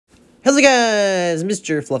How's it guys?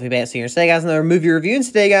 Mr. Fluffy Pants here. Today guys, another movie review, and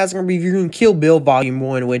today guys, I'm going to be reviewing Kill Bill Volume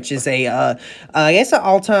 1, which is I guess an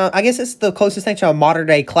all-time, I guess it's the closest thing to a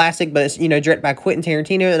modern-day classic, but it's, directed by Quentin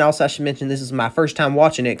Tarantino, and also I should mention this is my first time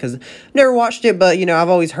watching it, because I've never watched it, but, I've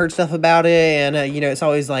always heard stuff about it, and, it's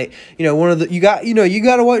always like, one of the, you got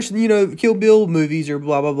to watch, Kill Bill movies, or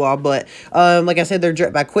blah, blah, blah, but, like I said, they're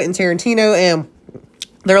directed by Quentin Tarantino, and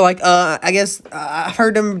they're like, I guess, I've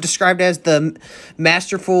heard them described as the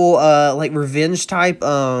masterful, like, revenge type,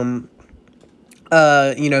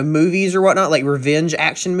 movies or whatnot, like revenge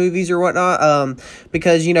action movies or whatnot,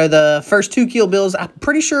 because, the first two Kill Bills, I'm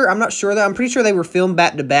pretty sure they were filmed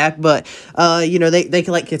back to back, but, they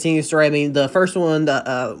can, like, continue the story. I mean, the first one,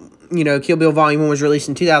 Kill Bill Volume 1 was released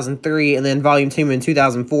in 2003, and then Volume 2 in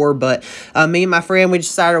 2004, but me and my friend, we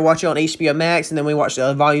decided to watch it on HBO Max, and then we watched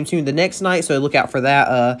Volume 2 the next night, so look out for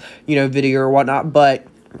that, video or whatnot, but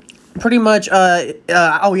pretty much,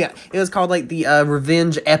 oh yeah, it was called, like, the,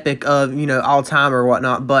 revenge epic of, all time or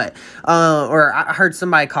whatnot, but, or I heard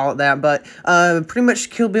somebody call it that, but, pretty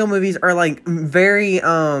much Kill Bill movies are, like, very,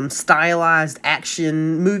 stylized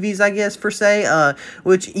action movies, I guess, per se,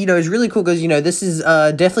 which, is really cool, because, this is,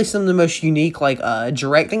 definitely some of the most unique, like,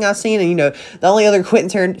 directing I've seen, and, the only other Quentin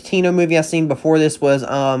Tarantino movie I've seen before this was,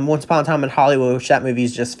 Once Upon a Time in Hollywood, which that movie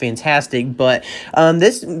is just fantastic, but,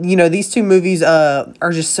 these two movies,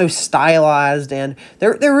 are just so stylized, and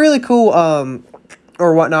they're really cool,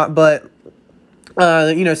 or whatnot, but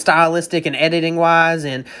stylistic and editing wise,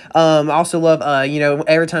 and I also love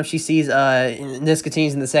every time she sees this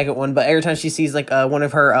continues in the second one, but every time she sees like one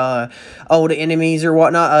of her old enemies or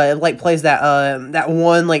whatnot, it like plays that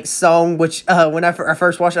one like song, which when I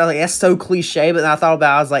first watched it, I was like, that's so cliche, but then I thought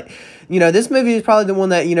about it, I was like, this movie is probably the one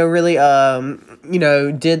that really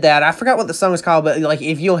did that. I forgot what the song is called, but like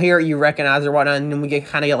if you'll hear it, you recognize it or whatnot, and then we get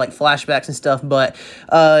like flashbacks and stuff. But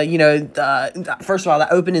first of all, that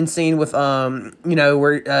opening scene with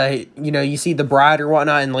where you see the bride or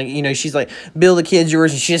whatnot, and like she's like, Bill, the kid's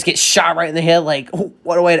yours, and she just gets shot right in the head. Like,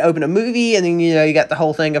 what a way to open a movie. And then you got the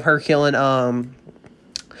whole thing of her killing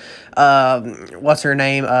what's her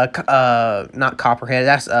name, not Copperhead,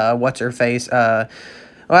 that's what's her face,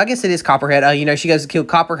 well, I guess it is Copperhead. She goes to kill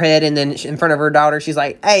Copperhead, and then in front of her daughter, she's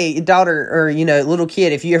like, hey, daughter, or, little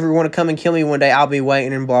kid, if you ever want to come and kill me one day, I'll be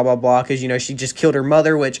waiting, and blah, blah, blah, because, she just killed her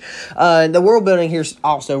mother, which, the world building here is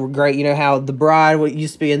also great. How the bride, what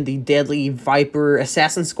used to be in the Deadly Viper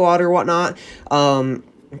Assassin Squad or whatnot,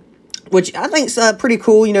 which I think's pretty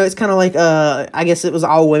cool. It's kind of like, I guess it was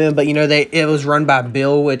all women, but, it was run by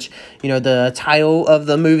Bill, which, the title of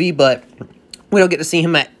the movie, but we don't get to see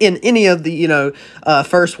him in any of the,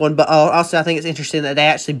 first one, but also I think it's interesting that they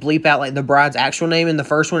actually bleep out, like, the bride's actual name in the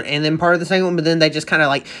first one and then part of the second one, but then they just kind of,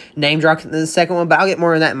 like, name drop in the second one, but I'll get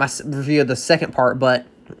more on that in my review of the second part, but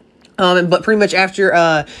but pretty much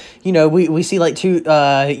after, we see, like, two,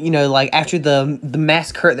 like, after the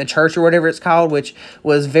massacre at the church or whatever it's called, which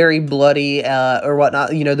was very bloody, or whatnot,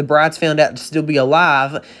 the bride's found out to still be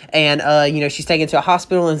alive, and, she's taken to a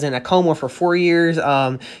hospital and is in a coma for 4 years.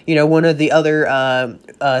 One of the other,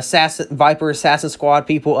 Viper Assassin Squad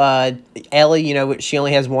people, Ellie, which she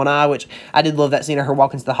only has one eye, which I did love that scene of her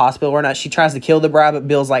walking to the hospital or not. She tries to kill the bride, but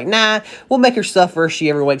Bill's like, nah, we'll make her suffer if she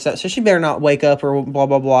ever wakes up, so she better not wake up or blah,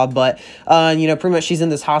 blah, blah, but, pretty much she's in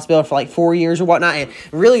this hospital for, like, 4 years or whatnot, and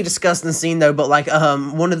really disgusting scene, though, but, like,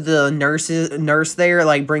 one of the nurse there,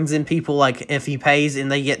 like, brings in people, like, if he pays, and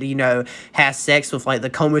they get to, have sex with, like, the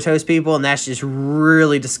comatose people, and that's just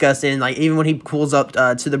really disgusting. Like, even when he pulls up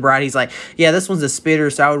to the bride, he's like, yeah, this one's a spitter,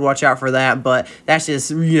 so I would watch out for that, but that's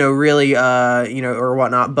just, really, or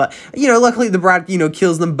whatnot, but, luckily the bride,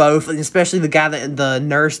 kills them both, and especially the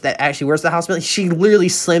nurse that actually works at the hospital, she literally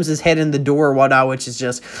slams his head in the door or whatnot, which is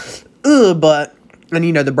just, but,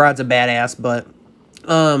 and, the bride's a badass, but,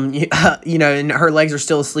 and her legs are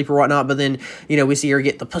still asleep or whatnot, but then, we see her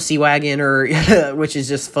get the pussy wagon, or, which is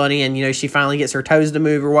just funny, and, she finally gets her toes to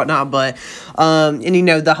move or whatnot, but, and,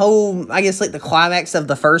 the whole, I guess, like, the climax of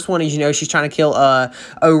the first one is, she's trying to kill,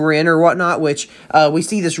 O-Ren or whatnot, which, we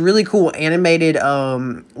see this really cool animated,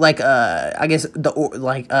 I guess,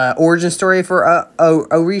 origin story for,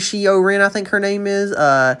 Orishi O-Ren, I think her name is,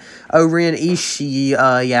 O-Ren Ishii,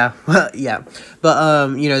 yeah, yeah, but,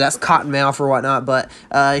 that's Cottonmouth or whatnot, but,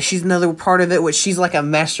 she's another part of it, which she's like a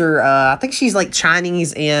master, I think she's like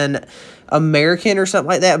Chinese and American or something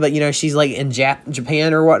like that, but, she's like in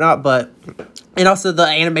Japan or whatnot, but And also, the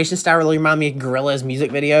animation style really reminded me of Gorillaz music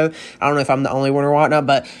video. I don't know if I'm the only one or whatnot,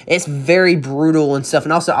 but it's very brutal and stuff.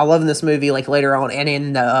 And also, I love in this movie, like, later on, and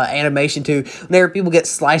in the animation, too, whenever people get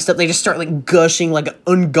sliced up, they just start, like, gushing, like, an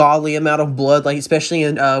ungodly amount of blood, like, especially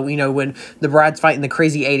in, you know, when the bride's fighting the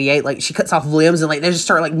crazy 88, like, she cuts off limbs, and, like, they just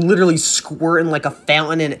start, like, literally squirting like a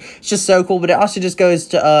fountain, and it's just so cool. But it also just goes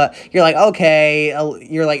to, you're like, okay,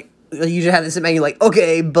 you're like, you just have this make you like,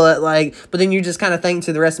 okay, but then you just kind of think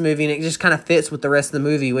to the rest of the movie, and it just kind of fits with the rest of the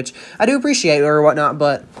movie, which I do appreciate or whatnot.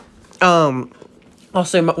 But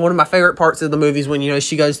also, one of my favorite parts of the movie is when, you know,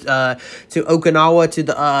 she goes to Okinawa to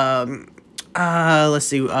the let's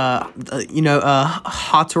see, Hattori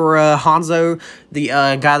Hanzo, the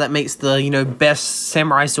guy that makes the, you know, best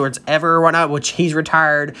samurai swords ever or whatnot, which he's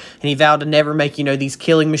retired, and he vowed to never make, you know, these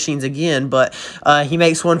killing machines again, but he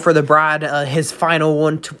makes one for the bride, his final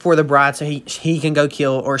one for the bride, so he can go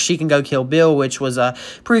kill, or she can go kill Bill, which was a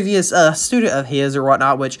previous student of his or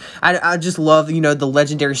whatnot, which I just love, you know, the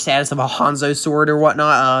legendary status of a Hanzo sword or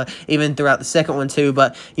whatnot, even throughout the second one too.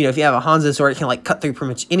 But, you know, if you have a Hanzo sword, it can, like, cut through pretty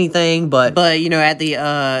much anything. But you know, at the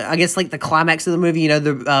I guess, like, the climax of the movie, you know,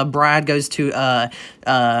 the bride goes to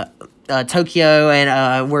Tokyo,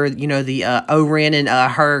 and where, you know, the O-Ren and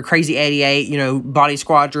her Crazy 88, you know, body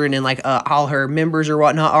squadron, and, like, all her members or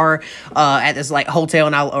whatnot are at this, like, hotel,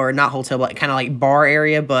 and or not hotel, but kind of like bar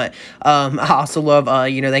area. But I also love,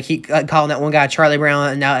 you know, they keep calling that one guy Charlie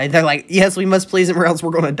Brown, and they're like, yes, we must please him or else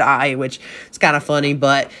we're gonna die, which is kind of funny.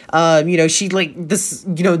 But you know, she, like, this,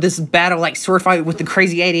 you know, this battle, like, sword fight with the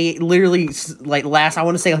Crazy 88 literally, like, lasts, I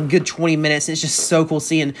want to say, like, a good 20 minutes, and it's just so cool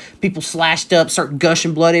seeing people slashed up, start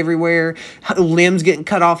gushing blood everywhere, limbs getting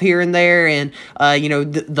cut off here and there, and you know,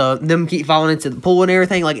 them keep falling into the pool and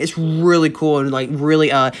everything. Like, it's really cool, and, like,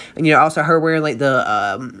 really and, you know, also her wearing, like,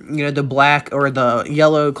 the you know, the black or the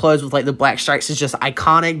yellow clothes with, like, the black stripes is just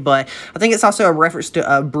iconic. But I think it's also a reference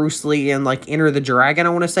to Bruce Lee and, like, Enter the Dragon, I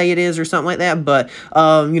want to say it is, or something like that. But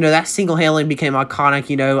you know, that single-handedly became iconic,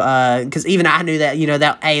 you know, because even I knew that, you know,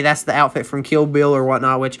 that, hey, that's the outfit from Kill Bill or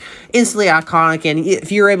whatnot, which instantly iconic. And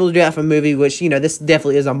if you're able to do that for a movie, which, you know, this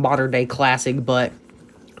definitely is a modern day classic. But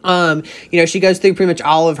you know, she goes through pretty much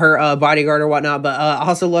all of her bodyguard or whatnot. But I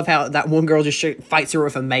also love how that one girl just fights her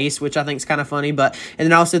with a mace, which I think is kind of funny. But and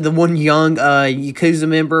then also the one young Yakuza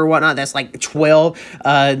member or whatnot that's, like, 12,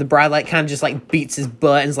 the bride, like, kind of just, like, beats his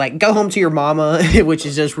butt and is like, go home to your mama, which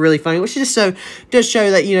is just really funny, which is just does show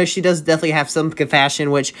that, you know, she does definitely have some compassion,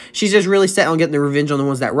 which she's just really set on getting the revenge on the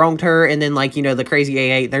ones that wronged her. And then, like, you know, the Crazy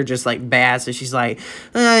 88, they're just, like, bad, so she's like,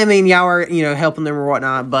 I mean, y'all are, you know, helping them or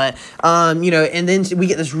whatnot. But you know, and then we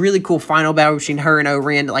get this really cool final battle between her and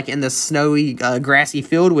O-Ren, like, in the snowy, grassy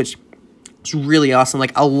field, which it's really awesome.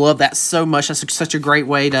 Like, I love that so much. That's such a great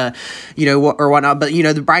way to, you know, or whatnot. But, you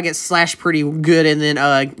know, the bride gets slashed pretty good, and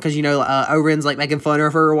then, because, you know, O-Ren's, like, making fun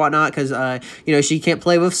of her or whatnot, because, you know, she can't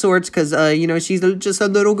play with swords, because, you know, she's just a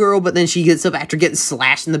little girl. But then she gets up after getting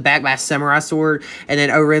slashed in the back by a samurai sword, and then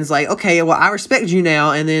O-Ren's like, okay, well, I respect you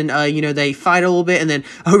now. And then, you know, they fight a little bit, and then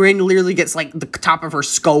O-Ren literally gets, like, the top of her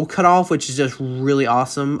skull cut off, which is just really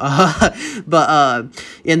awesome. And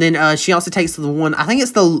then she also takes the one, I think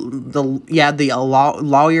it's the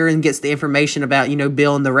lawyer, and gets the information about, you know,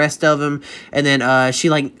 Bill and the rest of them. And then she,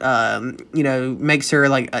 like, you know, makes her,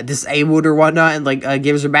 like, disabled or whatnot, and, like,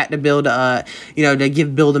 gives her back to Bill to, you know, to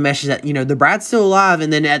give Bill the message that, you know, the bride's still alive.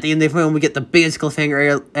 And then at the end of the film, we get the biggest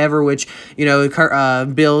cliffhanger ever, which, you know,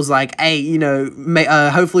 Bill's like, hey, you know,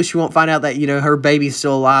 hopefully she won't find out that, you know, her baby's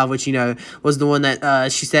still alive, which, you know, was the one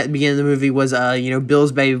that she said at the beginning of the movie was, you know,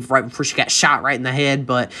 Bill's baby right before she got shot right in the head.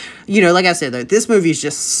 But, you know, like I said, though, this movie is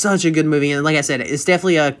just such a good movie, and like I said, it's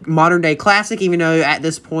definitely a modern day classic, even though at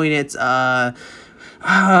this point it's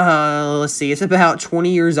let's see, it's about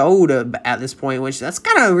 20 years old at this point, which that's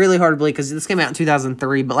kind of really hard to believe, because this came out in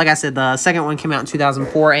 2003. But like I said, the second one came out in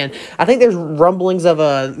 2004, and I think there's rumblings of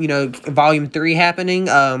a, you know, volume 3 happening,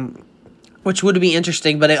 which would be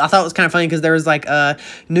interesting. But I thought it was kind of funny, because there was, like,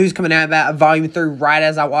 news coming out about Volume 3 right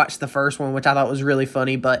as I watched the first one, which I thought was really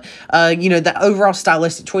funny. But, you know, the overall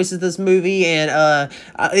stylistic choices of this movie, and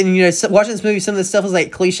you know, watching this movie, some of the stuff was,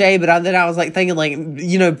 like, cliche, but then I was, like, thinking, like,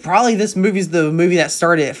 you know, probably this movie's the movie that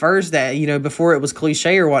started it first, that, you know, before it was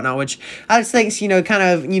cliche or whatnot, which I just think's, you know, kind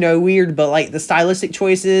of, you know, weird. But, like, the stylistic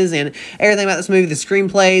choices and everything about this movie, the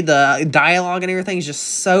screenplay, the dialogue and everything is just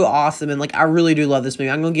so awesome. And, like, I really do love this movie.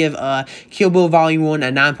 I'm gonna give Kill Bill Volume 1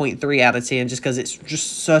 a 9.3 out of 10, just because it's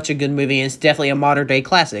just such a good movie, and it's definitely a modern day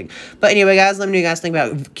classic. But anyway, guys, let me know what you guys think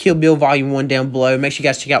about Kill Bill Volume 1 down below. Make sure you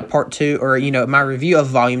guys check out Part 2, or, you know, my review of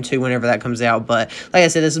Volume 2 whenever that comes out. But like I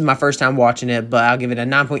said, this is my first time watching it, but I'll give it a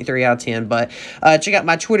 9.3 out of 10. But check out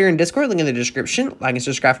my Twitter and Discord, link in the description. Like and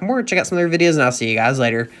subscribe for more. Check out some other videos, and I'll see you guys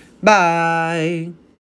later. Bye!